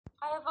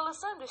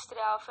Revolução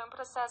Industrial foi um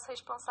processo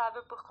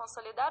responsável por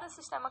consolidar o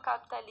sistema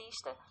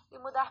capitalista e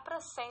mudar para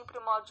sempre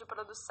o modo de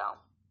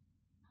produção.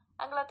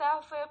 A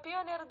Inglaterra foi a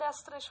pioneira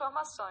dessas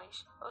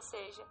transformações, ou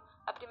seja,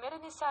 a primeira a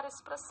iniciar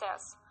esse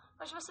processo.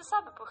 Mas você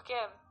sabe por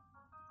quê?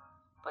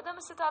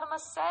 Podemos citar uma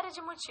série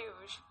de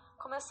motivos,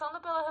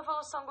 começando pela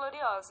Revolução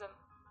Gloriosa.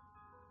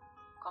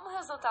 Como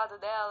resultado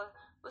dela,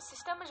 o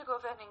sistema de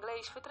governo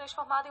inglês foi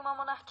transformado em uma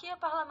monarquia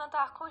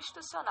parlamentar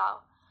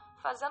constitucional,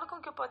 fazendo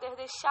com que o poder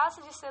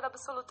deixasse de ser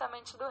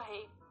absolutamente do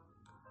rei.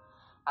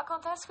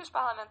 Acontece que os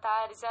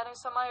parlamentares eram em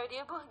sua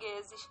maioria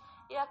burgueses,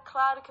 e é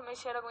claro que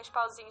mexeram alguns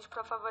pauzinhos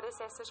para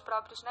favorecer seus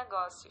próprios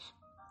negócios.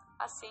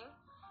 Assim,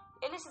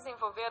 eles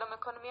desenvolveram uma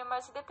economia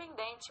mais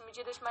independente e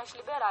medidas mais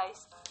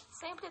liberais,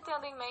 sempre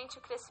tendo em mente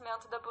o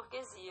crescimento da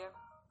burguesia.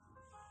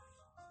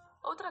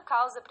 Outra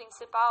causa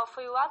principal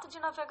foi o Ato de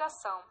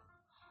Navegação.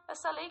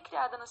 Essa lei,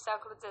 criada no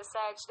século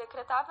XVII,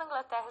 decretava à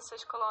Inglaterra e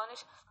suas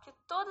colônias que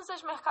todas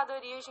as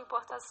mercadorias de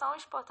importação e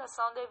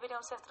exportação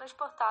deveriam ser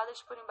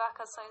transportadas por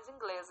embarcações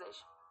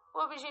inglesas. O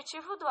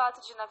objetivo do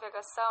Ato de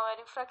Navegação era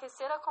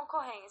enfraquecer a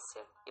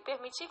concorrência e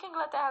permitir que a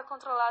Inglaterra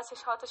controlasse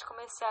as rotas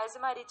comerciais e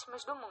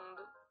marítimas do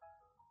mundo.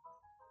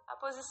 A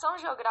posição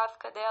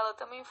geográfica dela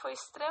também foi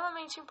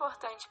extremamente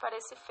importante para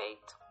esse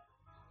feito.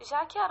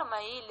 Já que era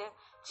uma ilha,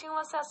 tinha um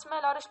acesso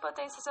melhor às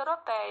potências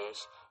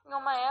europeias, em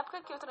uma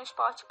época que o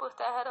transporte por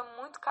terra era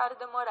muito caro e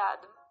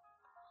demorado.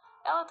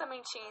 Ela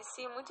também tinha em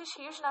si muitos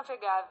rios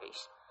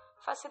navegáveis,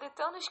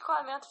 facilitando o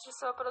escoamento de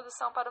sua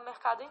produção para o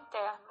mercado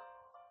interno.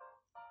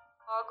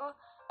 Logo,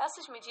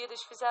 essas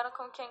medidas fizeram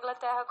com que a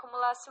Inglaterra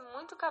acumulasse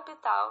muito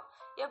capital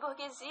e a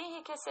burguesia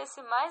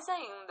enriquecesse mais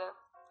ainda.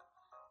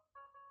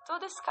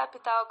 Todo esse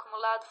capital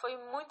acumulado foi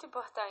muito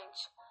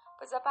importante,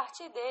 pois a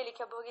partir dele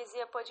que a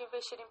burguesia pôde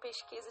investir em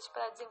pesquisas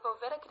para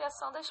desenvolver a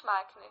criação das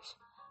máquinas,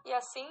 e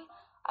assim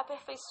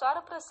aperfeiçoar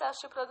o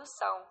processo de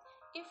produção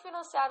e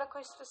financiar a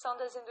construção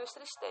das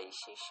indústrias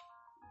têxteis.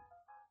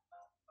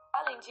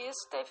 Além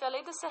disso, teve a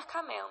Lei dos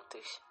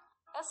Cercamentos.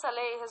 Essa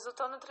lei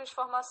resultou na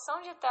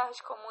transformação de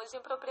terras comuns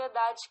em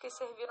propriedades que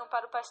serviram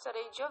para o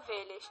pastoreio de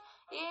ovelhas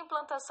e a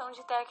implantação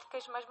de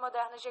técnicas mais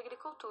modernas de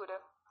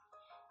agricultura.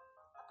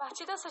 A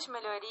partir dessas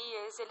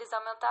melhorias, eles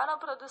aumentaram a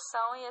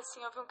produção e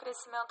assim houve um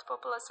crescimento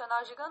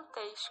populacional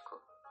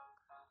gigantesco.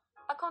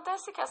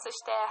 Acontece que essas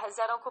terras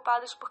eram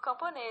ocupadas por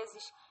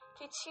camponeses,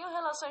 que tinham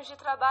relações de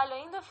trabalho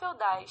ainda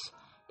feudais,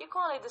 e com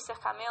a lei dos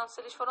cercamentos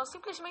eles foram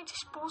simplesmente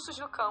expulsos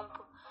do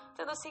campo,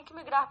 tendo assim que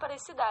migrar para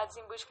as cidades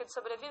em busca de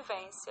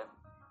sobrevivência.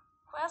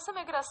 Com essa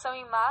migração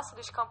em massa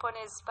dos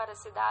camponeses para a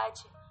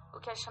cidade, o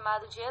que é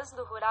chamado de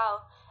êxodo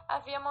rural,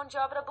 havia mão de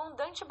obra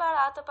abundante e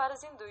barata para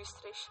as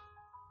indústrias.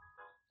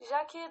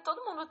 Já que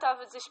todo mundo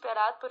estava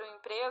desesperado por um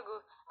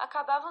emprego,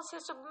 acabavam se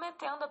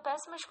submetendo a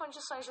péssimas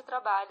condições de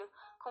trabalho,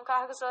 com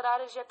cargas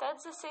horárias de até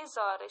 16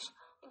 horas,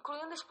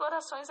 incluindo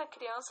explorações a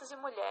crianças e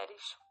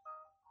mulheres.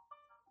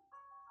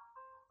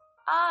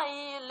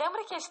 E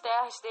lembra que as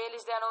terras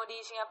deles deram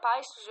origem a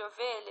pastos de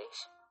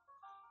ovelhas?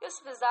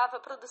 Isso visava a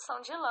produção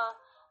de lã,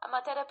 a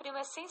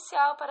matéria-prima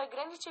essencial para a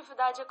grande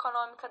atividade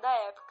econômica da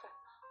época,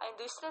 a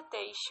indústria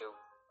têxtil.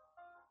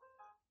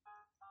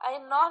 A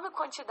enorme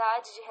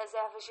quantidade de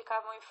reservas de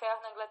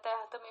carvão-ferro na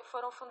Inglaterra também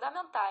foram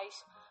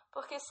fundamentais,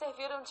 porque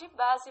serviram de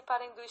base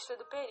para a indústria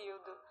do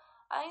período,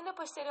 ainda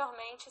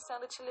posteriormente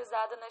sendo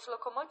utilizada nas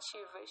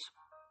locomotivas.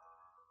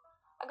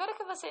 Agora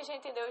que você já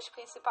entendeu os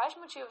principais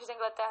motivos da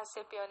Inglaterra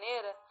ser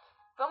pioneira,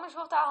 vamos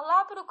voltar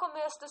lá para o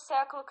começo do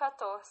século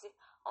XIV,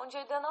 onde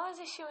ainda não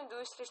existiam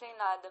indústrias nem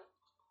nada.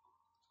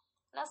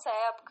 Nessa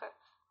época,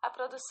 a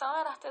produção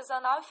era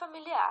artesanal e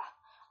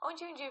familiar,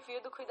 onde o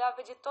indivíduo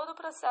cuidava de todo o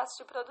processo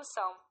de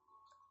produção.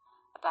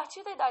 A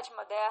partir da Idade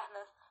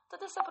Moderna,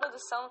 toda essa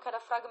produção que era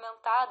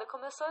fragmentada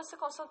começou a se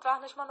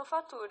concentrar nas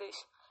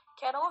manufaturas,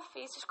 que eram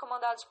ofícios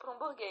comandados por um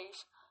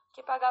burguês,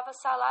 que pagava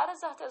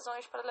salários a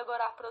artesãos para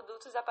elaborar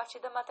produtos a partir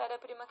da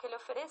matéria-prima que ele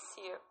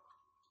oferecia.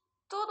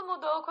 Tudo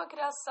mudou com a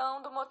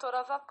criação do motor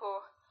a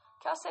vapor,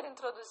 que ao ser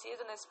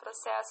introduzido nesse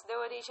processo deu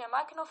origem à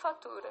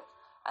maquinofatura,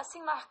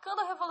 assim marcando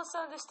a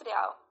Revolução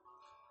Industrial.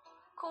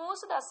 Com o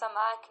uso dessa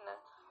máquina,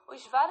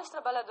 os vários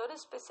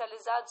trabalhadores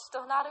especializados se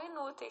tornaram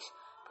inúteis,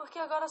 porque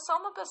agora só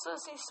uma pessoa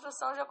sem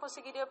instrução já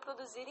conseguiria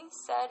produzir em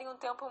série em um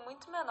tempo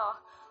muito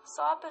menor,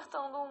 só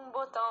apertando um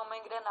botão, uma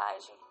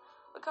engrenagem,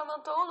 o que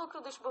aumentou o lucro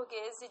dos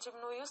burgueses e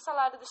diminuiu o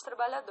salário dos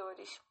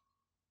trabalhadores.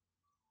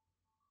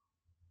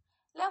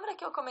 Lembra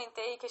que eu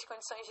comentei que as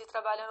condições de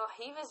trabalho eram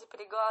horríveis e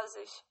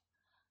perigosas?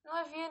 Não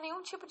havia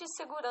nenhum tipo de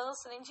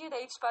segurança nem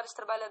direitos para os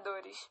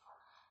trabalhadores.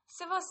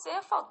 Se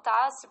você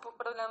faltasse por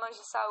problemas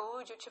de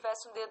saúde ou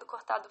tivesse um dedo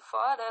cortado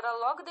fora, era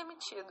logo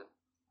demitido.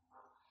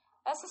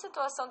 Essa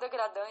situação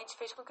degradante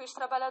fez com que os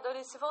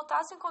trabalhadores se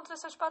voltassem contra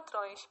seus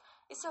patrões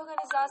e se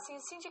organizassem em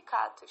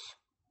sindicatos.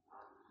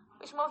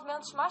 Os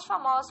movimentos mais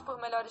famosos por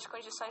melhores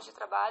condições de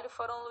trabalho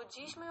foram o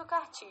ludismo e o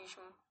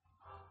cartismo.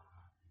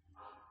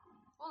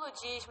 O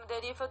ludismo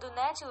deriva do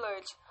Ned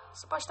Ludd,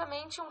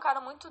 supostamente um cara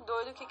muito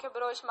doido que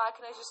quebrou as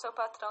máquinas de seu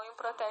patrão em um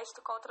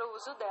protesto contra o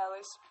uso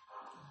delas.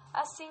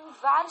 Assim,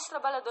 vários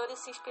trabalhadores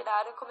se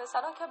inspiraram e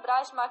começaram a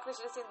quebrar as máquinas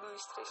das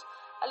indústrias,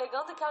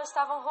 alegando que elas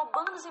estavam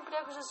roubando os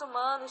empregos dos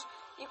humanos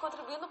e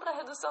contribuindo para a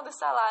redução dos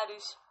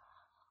salários.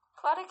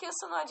 Claro que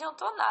isso não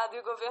adiantou nada e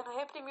o governo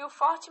reprimiu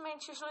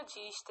fortemente os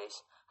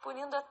ludistas,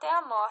 punindo até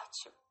a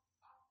morte.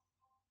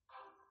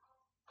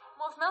 O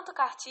movimento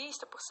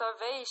cartista, por sua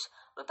vez,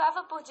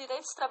 lutava por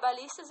direitos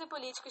trabalhistas e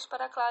políticos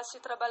para a classe de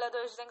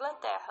trabalhadores da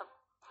Inglaterra.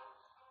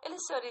 Ele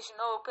se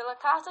originou pela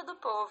Carta do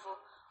Povo,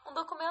 um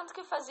documento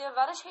que fazia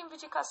várias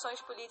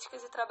reivindicações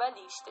políticas e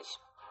trabalhistas.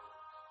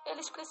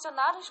 Eles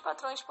pressionaram os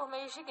patrões por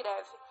meio de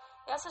greve,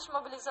 e essas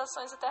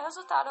mobilizações até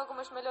resultaram em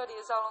algumas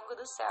melhorias ao longo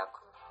do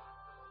século.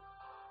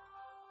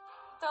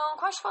 Então,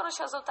 quais foram os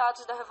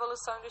resultados da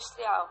Revolução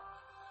Industrial?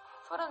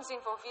 Foram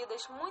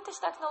desenvolvidas muitas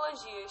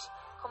tecnologias,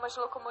 como as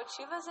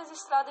locomotivas e as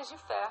estradas de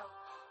ferro,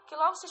 que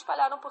logo se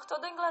espalharam por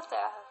toda a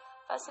Inglaterra,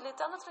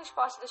 facilitando o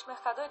transporte das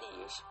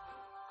mercadorias.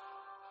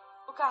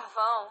 O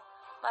carvão,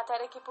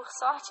 matéria que por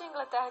sorte a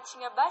Inglaterra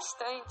tinha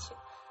bastante,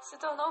 se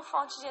tornou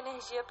fonte de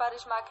energia para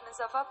as máquinas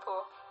a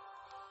vapor.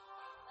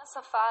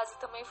 Nessa fase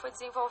também foi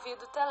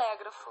desenvolvido o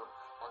telégrafo,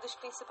 um dos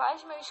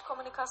principais meios de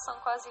comunicação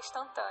quase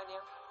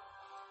instantânea.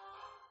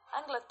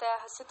 A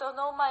Inglaterra se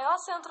tornou o maior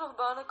centro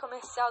urbano e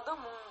comercial do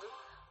mundo,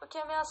 o que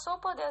ameaçou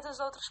o poder dos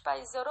outros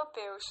países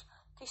europeus,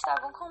 que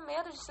estavam com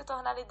medo de se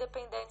tornar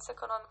independentes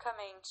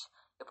economicamente,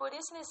 e por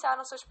isso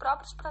iniciaram seus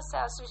próprios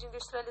processos de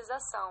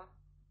industrialização.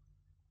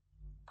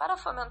 Para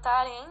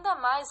fomentarem ainda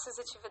mais essas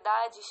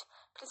atividades,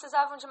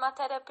 precisavam de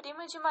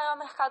matéria-prima e de maior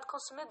mercado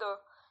consumidor,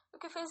 o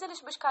que fez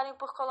eles buscarem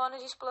por colônias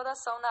de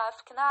exploração na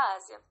África e na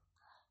Ásia.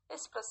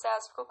 Esse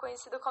processo ficou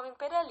conhecido como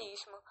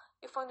imperialismo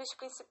e foi um dos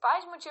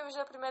principais motivos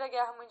da Primeira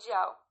Guerra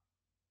Mundial.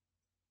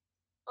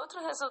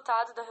 Outro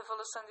resultado da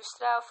Revolução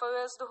Industrial foi o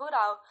êxodo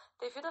rural,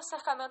 devido ao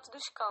cercamento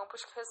dos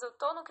campos, que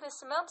resultou no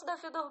crescimento da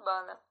vida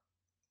urbana.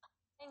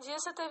 Além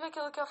disso, teve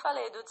aquilo que eu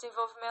falei do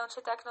desenvolvimento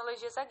de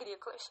tecnologias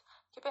agrícolas,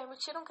 que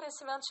permitiram um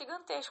crescimento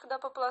gigantesco da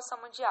população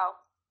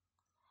mundial.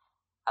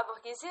 A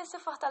burguesia se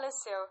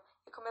fortaleceu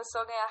e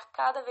começou a ganhar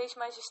cada vez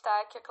mais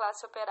destaque a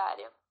classe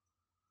operária.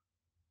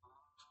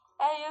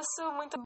 É isso, muito